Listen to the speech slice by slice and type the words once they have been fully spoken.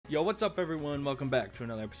Yo, what's up, everyone? Welcome back to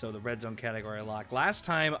another episode of Red Zone Category Lock. Last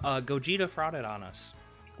time, Gogeta frauded on us.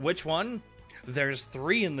 Which one? There's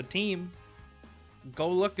 3 in the team. Go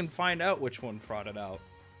look and find out which one frauded out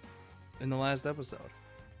in the last episode.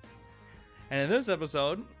 And in this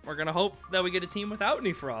episode, we're gonna hope that we get a team without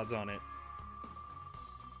any frauds on it.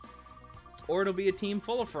 Or it'll be a team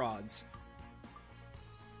full of frauds.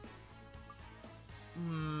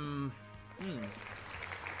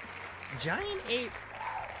 Giant Ape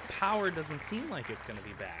Power doesn't seem like it's gonna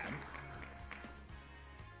be bad.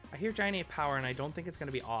 I hear Giant Ape Power and I don't think it's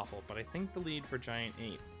gonna be awful, but I think the lead for Giant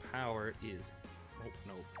Ape Power is... Oh,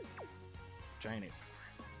 no. Giant Ape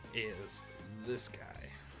Power is this guy.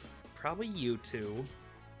 Probably you two.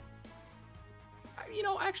 You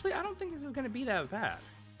know, actually, I don't think this is gonna be that bad.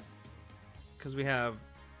 Because we have...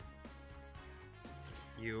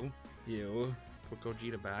 You. Put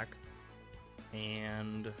Gogeta back.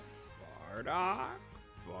 And... Bardock.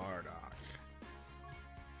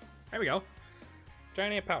 There we go.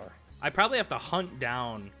 Giant Ape Power. I probably have to hunt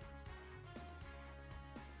down...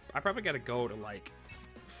 I probably gotta go to, like,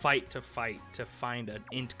 fight to find an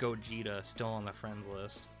Int Gogeta still on the friends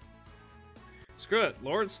list. Screw it,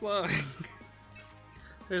 Lord Slug.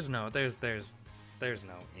 There's no Int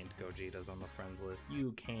Gogetas on the friends list.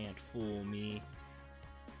 You can't fool me.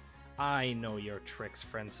 I know your tricks,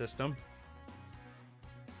 friend system.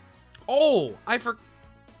 Oh, I forgot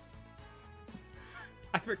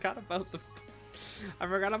about the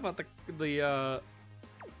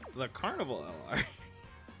Carnival LR.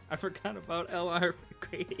 I forgot about LR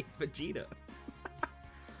Great Ape Vegeta.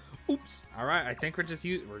 Oops. All right, I think we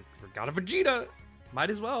got a Vegeta. Might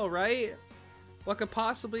as well, right? What could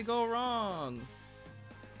possibly go wrong?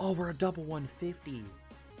 Oh, we're a double 150.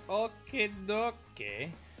 Okay,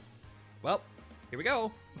 dokie. Well, here we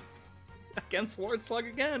go. Against Lord Slug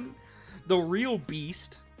again. The real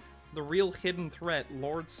beast. The real hidden threat,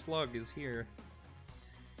 Lord Slug, is here.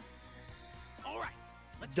 Alright,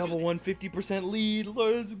 let's Double do this. 150% lead,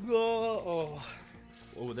 let's go!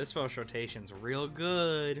 Oh, this first rotation's real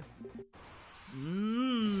good.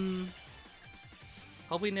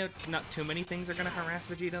 Hopefully not too many things are gonna harass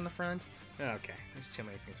Vegeta in the front. Okay, there's too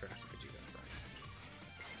many things harassing Vegeta in the front.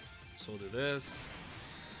 So we'll do this.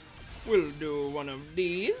 We'll do one of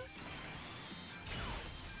these.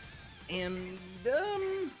 And,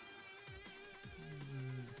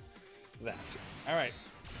 that. Alright.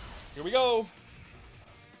 Here we go.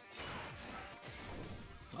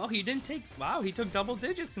 Oh, he didn't take... Wow, he took double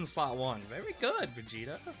digits in slot 1. Very good,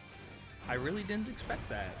 Vegeta. I really didn't expect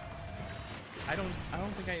that. I don't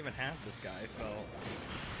think I even have this guy, so...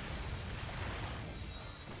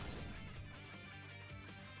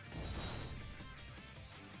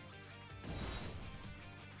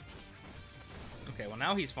 Okay, well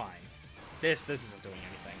now he's fine. This isn't doing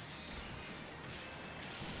anything.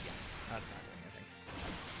 Yeah, that's not doing anything.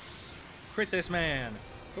 Crit this man!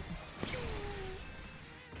 Oh,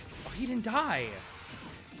 he didn't die!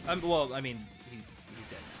 Well, I mean, he's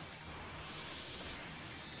dead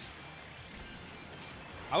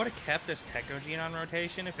now. I would have kept this Tech Gogeta on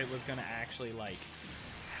rotation if it was gonna actually, like,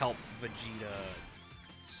 help Vegeta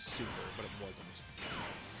super, but it wasn't.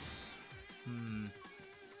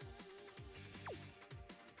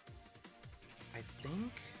 I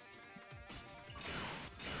think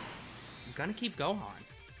I'm gonna keep Gohan.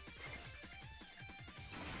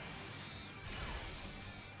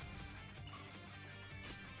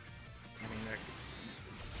 I mean,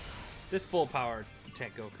 this full power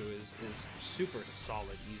Tech Goku is super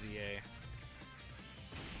solid, easy A.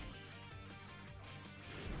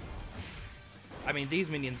 I mean, these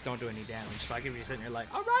minions don't do any damage, so I could be sitting here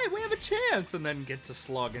like, alright, we have a chance, and then get to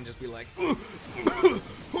Slug and just be like, oh,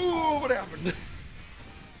 what happened?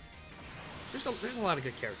 There's a lot of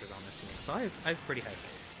good characters on this team, so I have pretty high faith.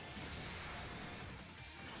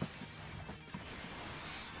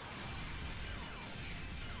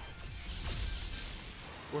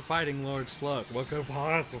 We're fighting Lord Slug. What could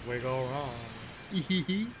possibly go wrong?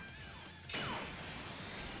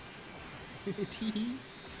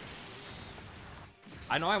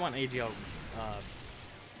 I know I want AGL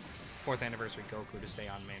 4th Anniversary Goku to stay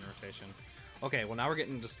on main rotation. Okay, well now we're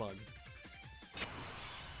getting into Slug.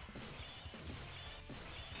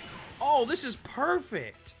 Oh, this is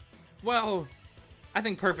perfect! Well, I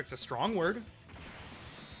think perfect's a strong word.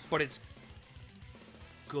 But it's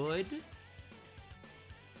good?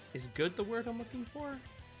 Is good the word I'm looking for?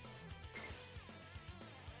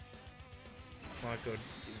 Wanna go do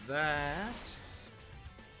that.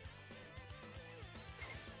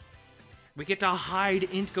 We get to hide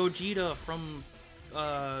Int Gogeta from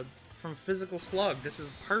physical Slug. This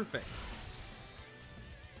is perfect.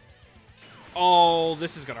 Oh,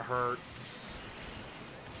 this is gonna hurt.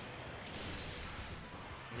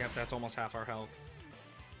 Yep, that's almost half our health.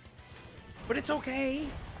 But it's okay.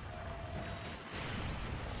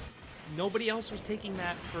 Nobody else was taking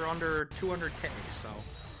that for under 200k, so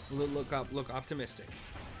look optimistic.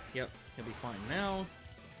 Yep, he'll be fine now.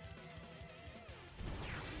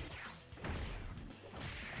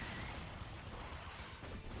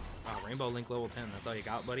 Wow, Rainbow Link level 10, that's all you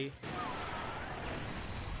got, buddy?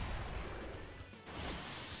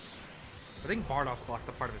 I think Bardock blocked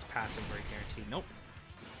the part of his passive break guarantee. Nope.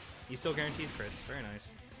 He still guarantees crits. Very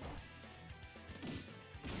nice.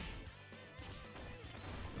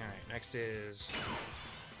 Alright, next is...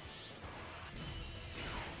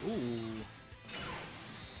 Ooh.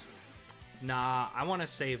 Nah, I want to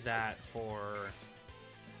save that for...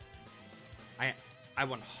 I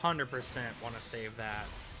 100% want to save that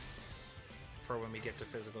for when we get to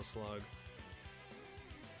Physical Slug.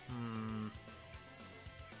 I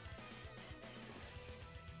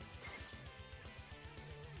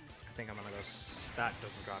think I'm gonna go... That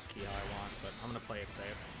doesn't drop Kia I want, but I'm gonna play it safe.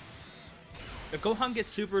 If Gohan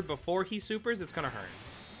gets supered before he supers, it's gonna hurt.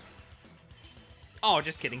 Oh,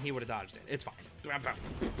 just kidding. He would have dodged it. It's fine.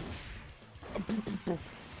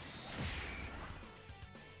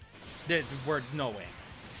 No way.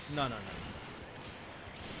 No.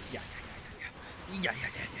 Yeah.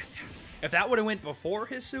 If that would have went before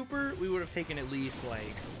his super, we would have taken at least,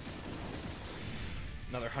 like,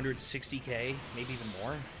 another 160k, maybe even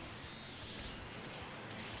more.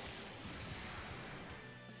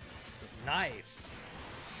 Nice.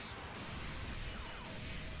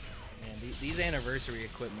 Man, these anniversary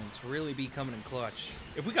equipments really be coming in clutch.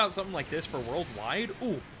 If we got something like this for worldwide,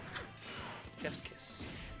 ooh, chef's kiss.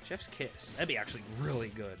 Chef's kiss. That'd be actually really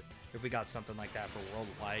good if we got something like that for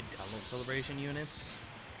worldwide download celebration units.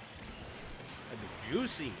 That'd be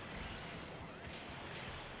juicy.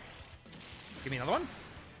 Give me another one.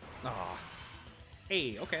 Aw.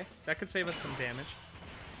 Hey, okay. That could save us some damage.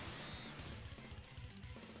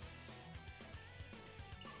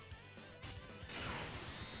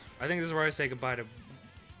 I think this is where I say goodbye to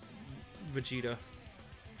Vegeta.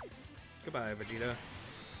 Goodbye, Vegeta.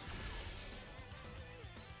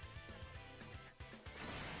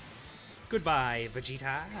 Goodbye,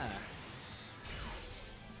 Vegeta.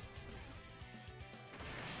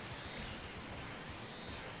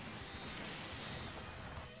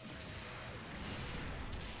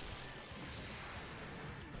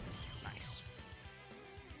 Nice.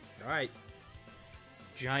 All right.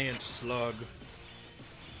 Giant slug.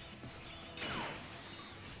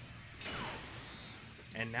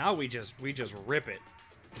 And now we just rip it.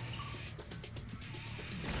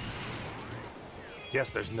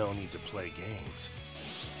 Guess there's no need to play games.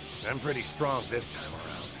 I'm pretty strong this time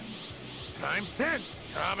around. Times 10!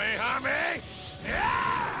 Kamehame!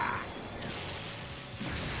 Yeah!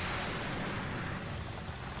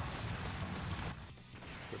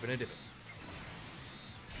 Ripping and dipping.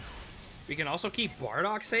 We can also keep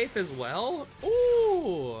Bardock safe as well.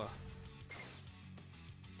 Ooh!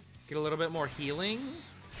 Get a little bit more healing.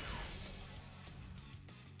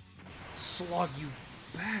 Slug, you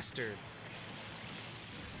bastard.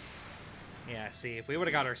 Yeah, see, if we would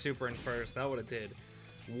have got our super in first, that would have did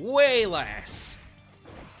way less.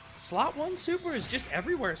 Slot 1 super is just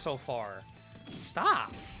everywhere so far.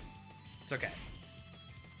 Stop. It's okay.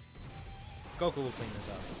 Goku will clean this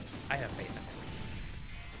up. I have faith in him.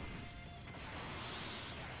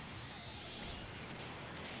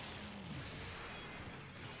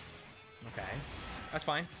 Okay, that's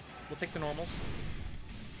fine. We'll take the normals.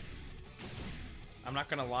 I'm not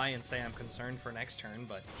gonna lie and say I'm concerned for next turn,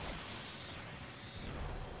 but...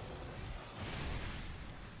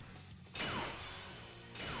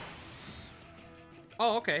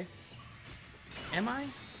 Oh, okay. Am I?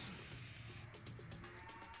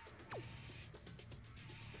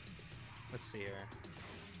 Let's see here.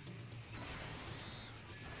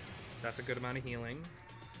 That's a good amount of healing.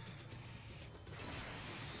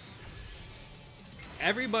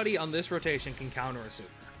 Everybody on this rotation can counter a super.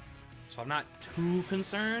 So I'm not too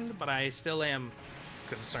concerned, but I still am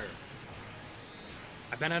concerned.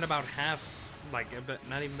 I've been at about half, like,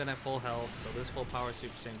 not even been at full health, so this full power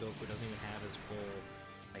Super Saiyan Goku doesn't even have his full,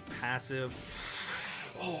 like, passive.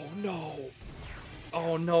 Oh no!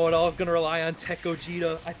 Oh no, it all is gonna rely on Tech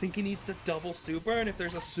Gogeta. I think he needs to double super, and if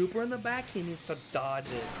there's a super in the back, he needs to dodge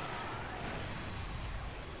it.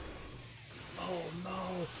 Oh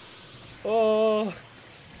no!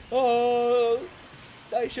 Oh,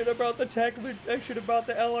 I should have brought the tech. I should have brought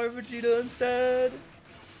the LR Vegeta instead.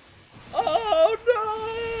 Oh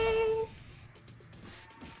no!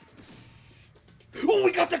 Oh,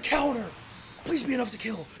 we got the counter. Please be enough to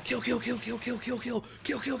kill. Kill, kill, kill, kill, kill, kill, kill, kill,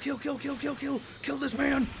 kill, kill, kill, kill, kill, kill, kill this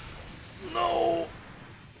man. No.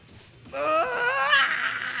 That's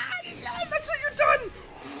it. You're done.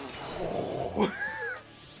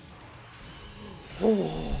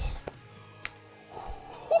 Oh.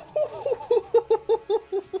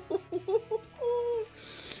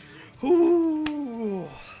 Ooh.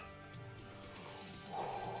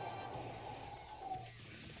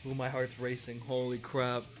 Ooh, my heart's racing. Holy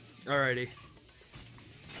crap. Alrighty.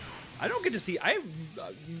 I don't get to see...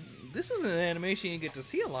 this is an animation you get to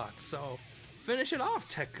see a lot, so... Finish it off,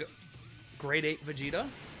 Tech... Grade 8 Vegeta.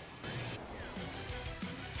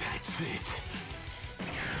 That's it.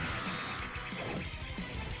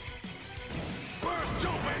 Burst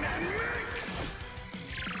open and mix!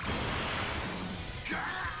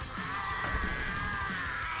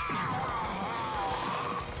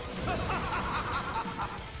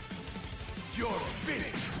 You're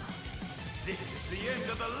finished. This is the end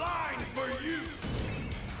of the line for you.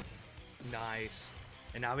 Nice.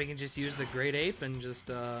 And now we can just use the Great Ape and just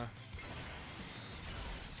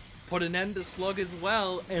put an end to Slug as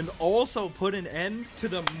well, and also put an end to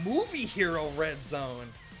the movie hero Red Zone.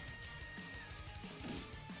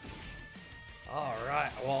 All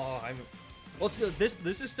right. Well, still,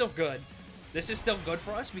 this is still good. This is still good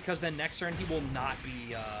for us because then next turn he will not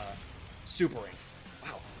be supering.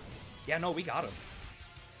 Wow. Yeah, no, we got him.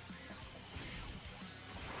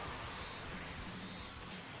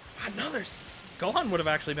 Another. Gohan would have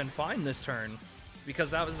actually been fine this turn because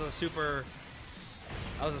that was a super.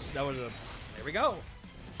 That was a. There we go.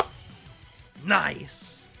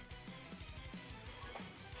 Nice.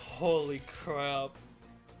 Holy crap.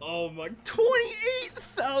 Oh my.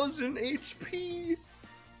 28,000 HP.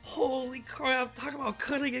 Holy crap. Talk about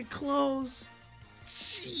cutting it close.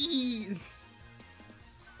 Jeez.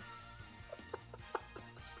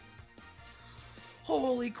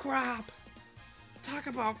 Holy crap. Talk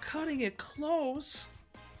about cutting it close.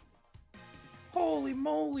 Holy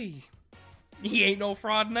moly. He ain't no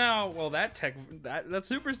fraud now. Well, that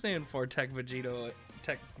Super Saiyan 4 Tech Vegito.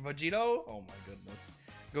 Oh my goodness.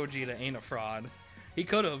 Gogeta ain't a fraud. He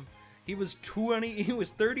could have. He was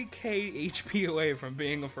 30k HP away from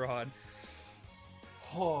being a fraud.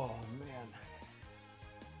 Oh man.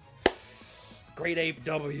 Great Ape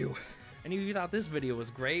W. And if you thought this video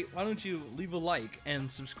was great, why don't you leave a like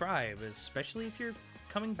and subscribe, especially if you're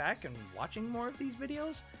coming back and watching more of these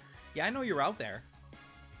videos? Yeah, I know you're out there.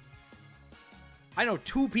 I know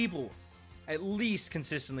 2 people at least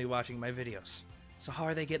consistently watching my videos. So how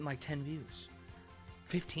are they getting like 10 views?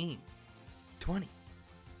 15? 20?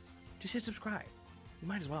 Just hit subscribe. You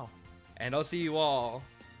might as well. And I'll see you all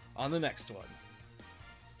on the next one.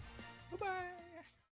 Bye-bye.